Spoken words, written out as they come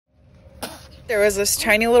There was this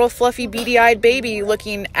tiny little fluffy beady-eyed baby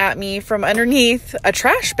looking at me from underneath a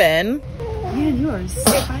trash bin. Man, you are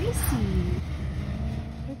spicy.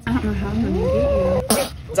 I don't know how I'm gonna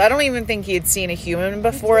get you. I don't even think he had seen a human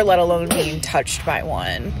before, let alone being touched by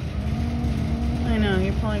one. I know,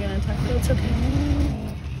 you're probably gonna attack, but it's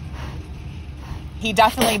okay. He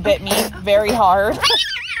definitely bit me very hard.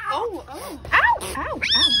 Oh, ow, ow,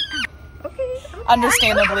 ow. Okay.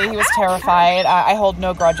 Understandably, he was terrified. I hold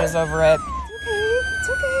no grudges over it. It's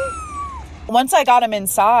okay. Once I got him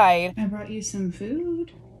inside, I brought you some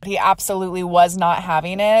food. he absolutely was not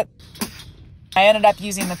having it. I ended up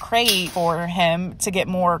using the crate for him to get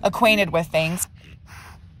more acquainted with things.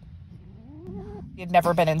 He had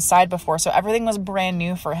never been inside before, so everything was brand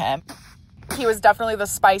new for him. He was definitely the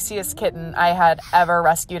spiciest kitten I had ever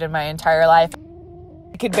rescued in my entire life.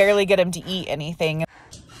 I could barely get him to eat anything.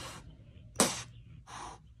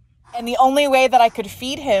 And the only way that I could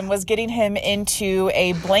feed him was getting him into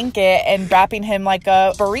a blanket and wrapping him like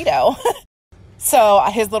a burrito. So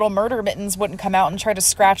his little murder mittens wouldn't come out and try to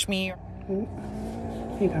scratch me.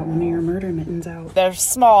 Oh, you got one of your murder mittens out. They're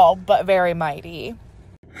small, but very mighty.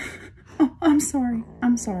 Oh, I'm sorry.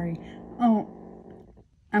 Oh,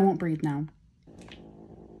 I won't breathe now.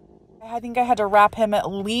 I think I had to wrap him at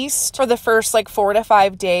least for the first 4 to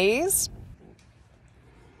 5 days.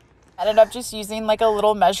 I ended up just using a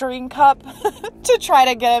little measuring cup to try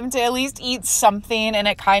to get him to at least eat something, and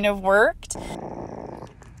it kind of worked.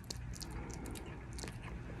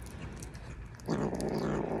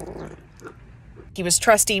 He was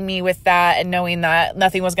trusting me with that and knowing that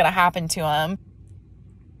nothing was going to happen to him.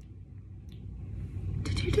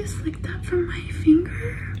 Did you just lick that from my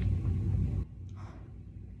finger?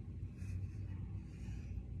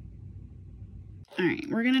 All right,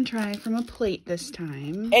 we're gonna try from a plate this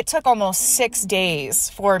time. It took almost 6 days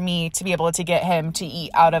for me to be able to get him to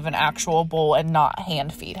eat out of an actual bowl and not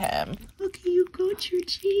hand feed him. Okay, you go,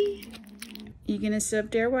 Choochie. You gonna sit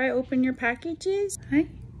up there while I open your packages? Hi.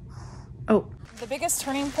 Oh. The biggest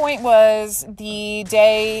turning point was the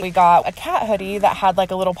day we got a cat hoodie that had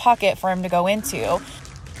a little pocket for him to go into.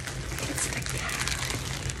 It's the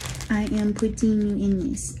cat. I am putting you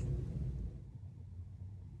in this.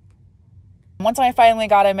 Once I finally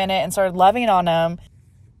got him in it and started loving on him,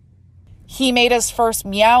 he made his first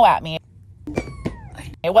meow at me.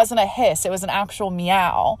 It wasn't a hiss, it was an actual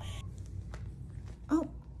meow. Oh.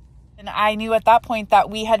 And I knew at that point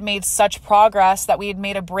that we had made such progress, that we had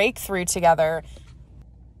made a breakthrough together.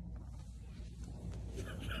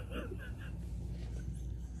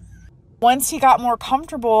 Once he got more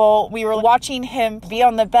comfortable, we were watching him be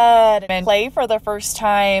on the bed and play for the first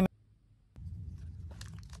time.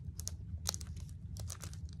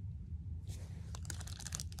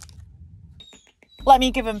 Let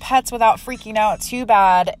me give him pets without freaking out too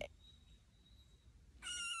bad.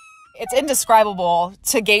 It's indescribable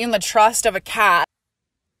to gain the trust of a cat.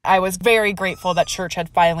 I was very grateful that church had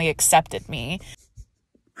finally accepted me.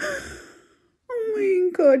 Oh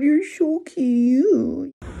my God, you're so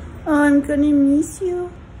cute. I'm gonna miss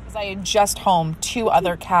you. I had just homed 2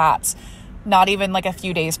 other cats, not even a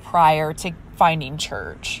few days prior to finding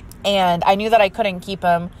church. And I knew that I couldn't keep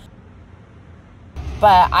him.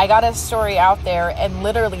 But I got his story out there, and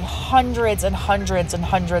literally hundreds and hundreds and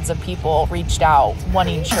hundreds of people reached out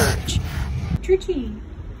wanting church. Choochie,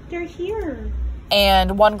 they're here.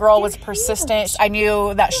 And one girl was persistent. I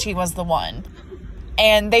knew that she was the one.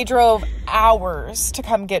 And they drove hours to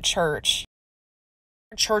come get church.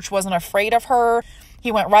 Church wasn't afraid of her.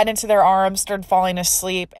 He went right into their arms, started falling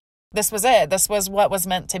asleep. This was it. This was what was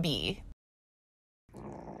meant to be.